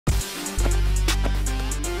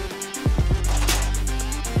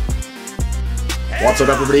What's up,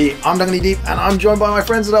 everybody? I'm Duncan Deep, and I'm joined by my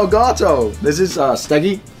friends at Elgato. This is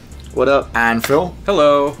Steggy. What up? And Phil.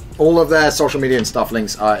 Hello. All of their social media and stuff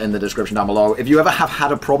links are in the description down below. If you ever have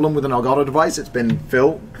had a problem with an Elgato device, it's been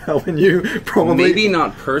Phil helping you, probably. Maybe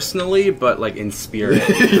not personally, but like in spirit.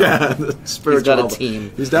 Yeah, the spiritual He's got a helper.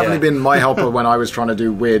 team. He's definitely been my helper when I was trying to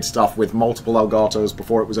do weird stuff with multiple Elgatos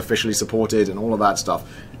before it was officially supported and all of that stuff.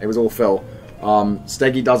 It was all Phil.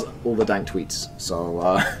 Steggy does all the dank tweets,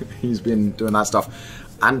 so he's been doing that stuff.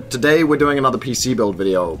 And today we're doing another PC build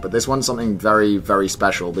video, but this one's something very, very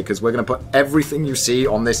special because we're going to put everything you see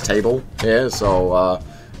on this table here, so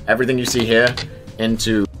everything you see here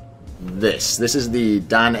into this. This is the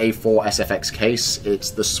Dan A4 SFX case.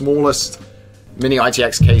 It's the smallest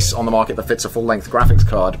mini-ITX case on the market that fits a full-length graphics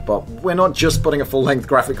card, but we're not just putting a full-length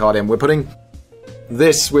graphic card in, we're putting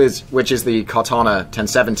this, which is the Cortana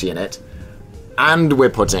 1070 in it, and we're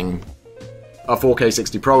putting a 4K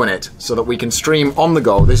 60 Pro in it so that we can stream on the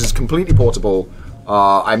go. This is completely portable.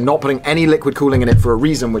 I'm not putting any liquid cooling in it for a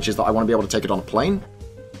reason, which is that I want to be able to take it on a plane.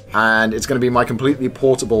 And it's going to be my completely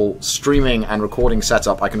portable streaming and recording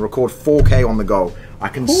setup. I can record 4K on the go. I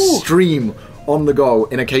can stream on the go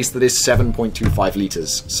in a case that is 7.25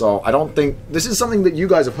 liters. So I don't think... This is something that you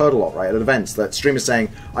guys have heard a lot, right? At events, that streamers saying,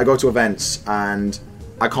 I go to events and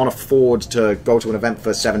I can't afford to go to an event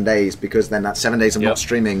for 7 days because then that 7 days I'm not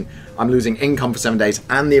streaming. I'm losing income for 7 days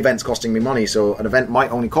and the event's costing me money. So an event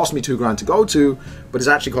might only cost me $2 grand to go to, but it's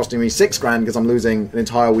actually costing me $6 grand because I'm losing an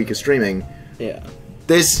entire week of streaming. Yeah.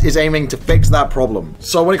 This is aiming to fix that problem.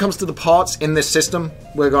 So when it comes to the parts in this system,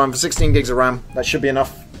 we're going for 16 gigs of RAM. That should be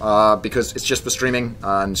enough because it's just for streaming,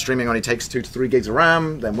 and streaming only takes 2 to 3 gigs of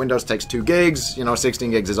RAM. Then Windows takes 2 gigs. You know, 16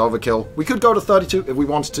 gigs is overkill. We could go to 32 if we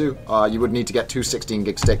wanted to. You would need to get 2 16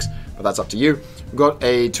 gig sticks, but that's up to you. We've got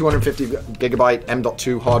a 250 gigabyte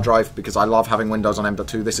M.2 hard drive because I love having Windows on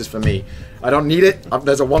M.2. This is for me. I don't need it.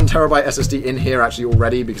 There's a 1 terabyte SSD in here actually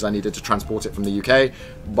already because I needed to transport it from the UK,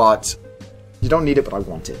 but you don't need it, but I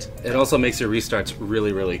want it. It also makes your restarts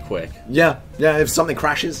really, really quick. Yeah, if something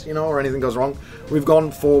crashes, you know, or anything goes wrong. We've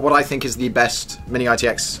gone for what I think is the best mini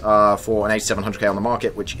ITX for an A700K on the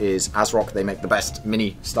market, which is ASRock. They make the best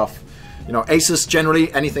mini stuff. You know, Asus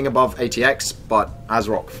generally, anything above ATX, but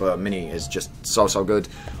ASRock for mini is just so, so good.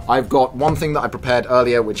 I've got one thing that I prepared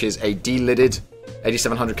earlier, which is a de-lidded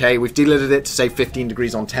 8700K. We've de-lidded it to save 15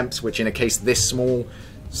 degrees on temps, which in a case this small,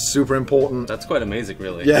 super important. That's quite amazing,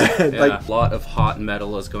 really. Yeah, like a lot of hot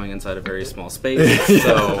metal is going inside a very small space.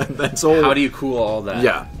 So that's all. How do you cool all that?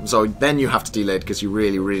 Yeah, so then you have to delid because you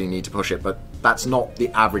really, really need to push it, but that's not the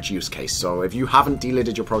average use case. So if you haven't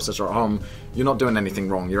delidded your processor at home, you're not doing anything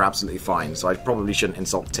wrong. You're absolutely fine. So I probably shouldn't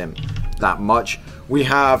insult Tim that much. We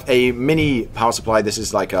have a mini power supply. This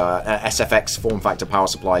is like a SFX form factor power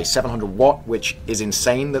supply, 700 watt, which is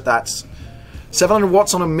insane that that's 700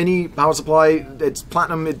 watts on a mini power supply. It's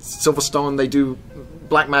platinum, it's Silverstone, they do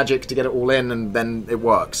black magic to get it all in, and then it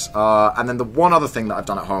works. And then the one other thing that I've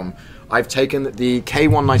done at home, I've taken the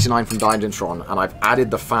K199 from Dynatron and I've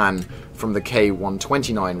added the fan from the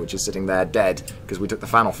K129, which is sitting there dead because we took the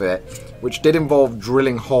fan off it, which did involve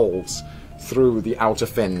drilling holes through the outer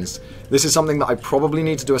fins. This is something that I probably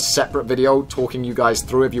need to do a separate video talking you guys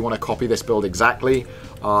through if you want to copy this build exactly.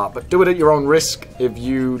 But do it at your own risk. If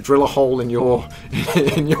you drill a hole in your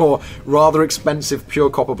in your rather expensive pure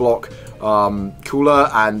copper block cooler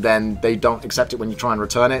and then they don't accept it when you try and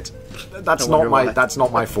return it, that's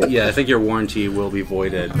not my fault. Yeah, I think your warranty will be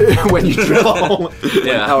voided when you drill a hole.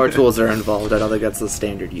 Yeah, power tools are involved. I don't think that's the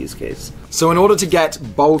standard use case. So in order to get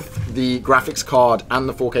both the graphics card and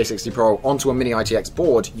the 4K 60 Pro onto a mini ITX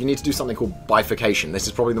board, you need to do something called bifurcation. This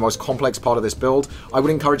is probably the most complex part of this build. I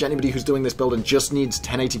would encourage anybody who's doing this build and just needs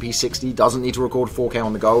 1080p 60, doesn't need to record 4K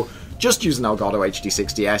on the go, just use an Elgato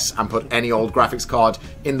HD60S and put any old graphics card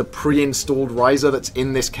in the pre-installed riser that's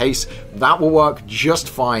in this case. That will work just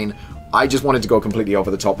fine. I just wanted to go completely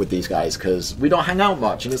over the top with these guys because we don't hang out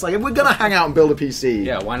much, and it's like, if we're gonna hang out and build a PC,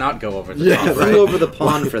 yeah, why not go over the top? Right? Go over the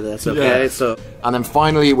pond for this, okay? Yeah. So, and then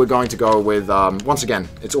finally, we're going to go with once again,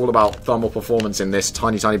 it's all about thermal performance in this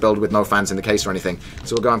tiny, tiny build with no fans in the case or anything.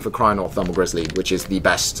 So we're going for Cryonaut Thermal Grizzly, which is the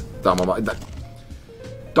best thermal.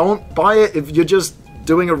 Don't buy it if you're just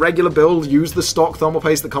doing a regular build. Use the stock thermal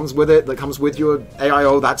paste that comes with it, that comes with your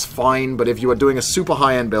AIO, that's fine. But if you are doing a super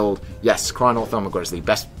high-end build, yes, Cryonaut Thermal Grizzly,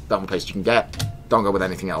 best thermal paste you can get. Don't go with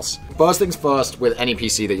anything else. First things first, with any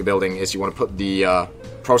PC that you're building, is you want to put the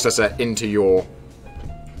processor into your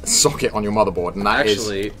socket on your motherboard, and that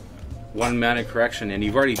actually, one minor correction, and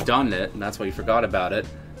you've already done it, and that's why you forgot about it.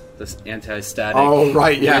 This anti-static. Oh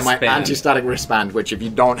right, yeah, wristband. my anti-static wristband. Which, if you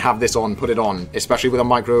don't have this on, put it on, especially with a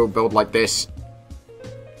micro build like this.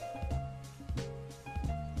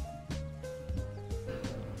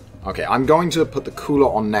 Okay, I'm going to put the cooler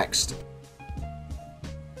on next.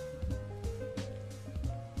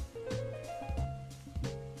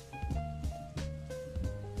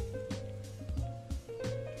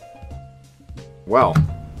 Well,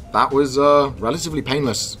 that was relatively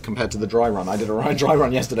painless compared to the dry run. I did a dry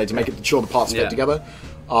run yesterday to make sure the parts fit together.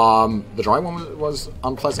 The dry one was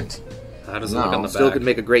unpleasant. How does it look on the back? Still could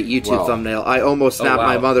make a great YouTube thumbnail. I almost snapped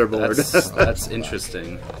my motherboard. That's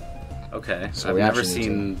interesting. Okay, so I've never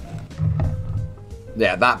seen...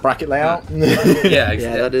 Yeah, that bracket layout? Yeah, exactly.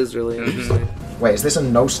 Yeah, that is really interesting. Wait, is this a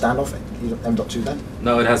no standoff M.2 then?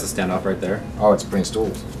 No, it has a standoff right there. Oh, it's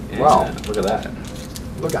pre-installed. Yeah, Wow. look at that.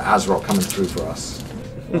 Look at ASRock coming through for us.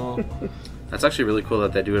 Well, that's actually really cool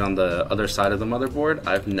that they do it on the other side of the motherboard.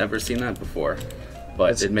 I've never seen that before,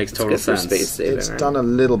 but it makes total sense. It's done a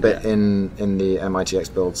little bit in the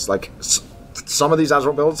mITX builds. Like, some of these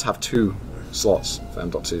ASRock builds have 2 slots for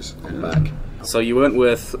M.2s on the back. So you went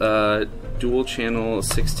with dual channel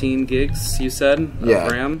 16 gigs, you said,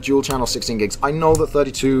 of RAM? Dual channel 16 gigs. I know that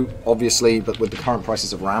 32, obviously, but with the current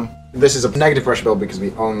prices of RAM. This is a negative pressure build because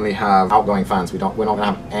we only have outgoing fans. We're not going to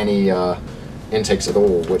have any intakes at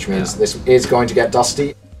all, which means this is going to get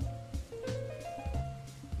dusty.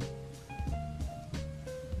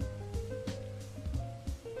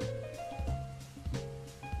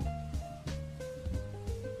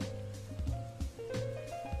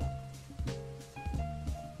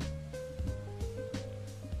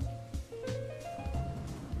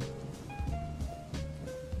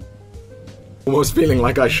 Almost feeling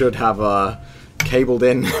like I should have cabled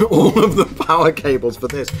in all of the power cables for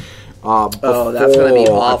this. Oh, that's gonna be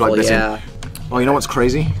awful, yeah. Oh, you know what's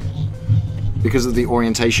crazy? Because of the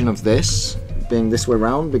orientation of this being this way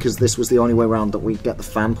round, because this was the only way round that we get the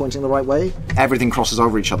fan pointing the right way, everything crosses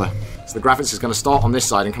over each other. So the graphics is going to start on this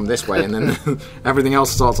side and come this way, and then everything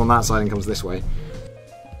else starts on that side and comes this way.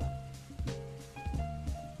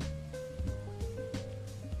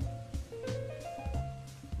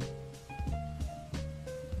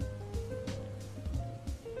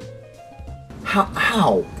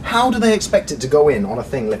 How do they expect it to go in on a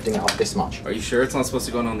thing lifting it up this much? Are you sure it's not supposed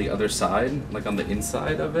to go in on the other side? Like on the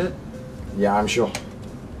inside of it? Yeah, I'm sure.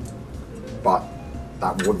 But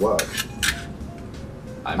that would work.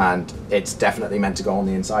 And it's definitely meant to go on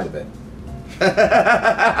the inside of it.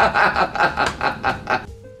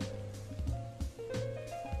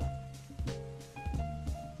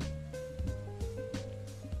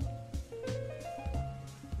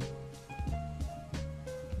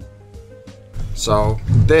 So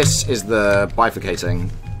this is the bifurcating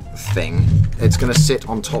thing. It's going to sit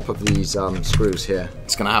on top of these screws here.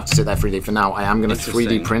 It's going to have to sit there 3D for now. I am going to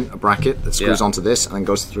 3D print a bracket that screws onto this and then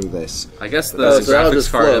goes through this. I guess the graphics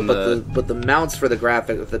card but the mounts for the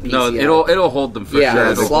graphic, the PC. No, it'll hold them for sure. Yeah,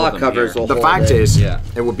 the slot covers will hold The fact is,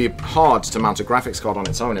 it would be hard to mount a graphics card on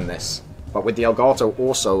its own in this. But with the Elgato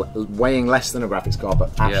also weighing less than a graphics card,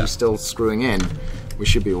 but actually still screwing in, we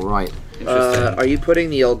should be all right. Are you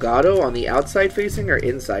putting the Elgato on the outside facing or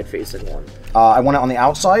inside facing one? I want it on the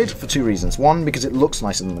outside for 2 reasons. 1, because it looks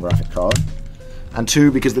nicer than the graphics card. And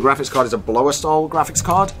 2, because the graphics card is a blower style graphics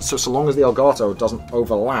card, so long as the Elgato doesn't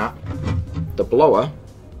overlap the blower,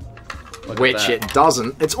 which it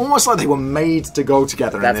doesn't, it's almost like they were made to go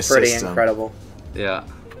together in this system. That's pretty incredible. Yeah.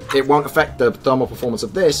 It won't affect the thermal performance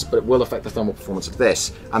of this, but it will affect the thermal performance of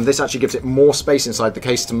this. And this actually gives it more space inside the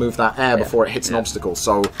case to move that air before it hits an obstacle.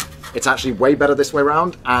 So it's actually way better this way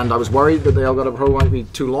around. And I was worried that the Elgato Pro might be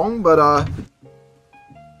too long, but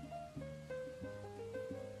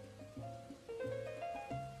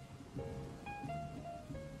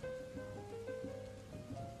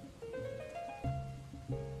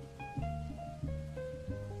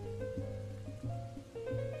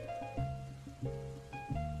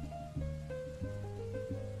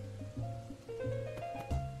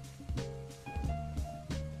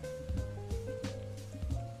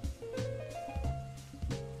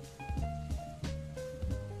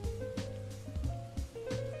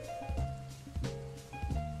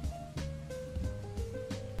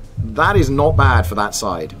that is not bad for that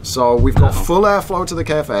side. So we've got full airflow to the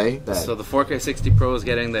cafe. There. So the 4K60 Pro is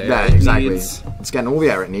getting the air yeah, it exactly. needs. It's getting all the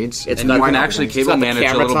air it needs. And you can actually cable manage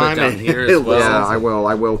a little bit down here as well. Yeah, I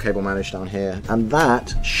will cable manage down here. And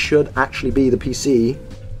that should actually be the PC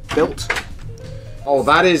built. Oh,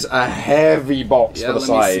 that is a heavy box for the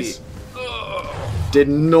size. Did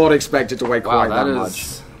not expect it to weigh quite that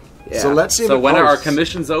much. Yeah. So let's see. So when are our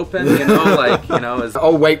commissions open? You know, like Is...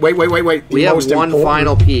 Oh wait! We have one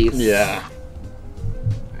final piece. Yeah.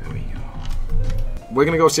 There we go. We're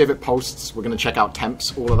gonna go see if it posts. We're gonna check out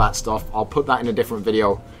temps, all of that stuff. I'll put that in a different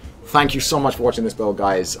video. Thank you so much for watching this build,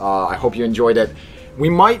 guys. I hope you enjoyed it. We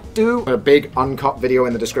might do a big uncut video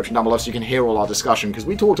in the description down below so you can hear all our discussion, because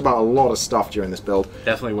we talked about a lot of stuff during this build.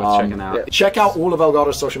 Definitely worth checking out. Yeah. Check out all of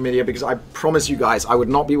Elgato's social media, because I promise you guys, I would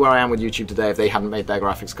not be where I am with YouTube today if they hadn't made their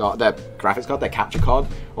their capture card.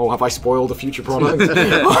 Oh, have I spoiled a future product?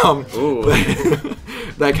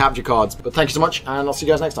 Their capture cards. But thank you so much, and I'll see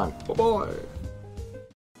you guys next time. Bye-bye.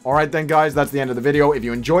 Alright then guys, that's the end of the video. If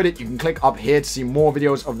you enjoyed it, you can click up here to see more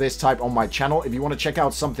videos of this type on my channel. If you want to check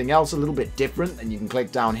out something else a little bit different, then you can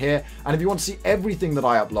click down here. And if you want to see everything that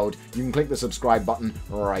I upload, you can click the subscribe button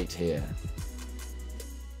right here.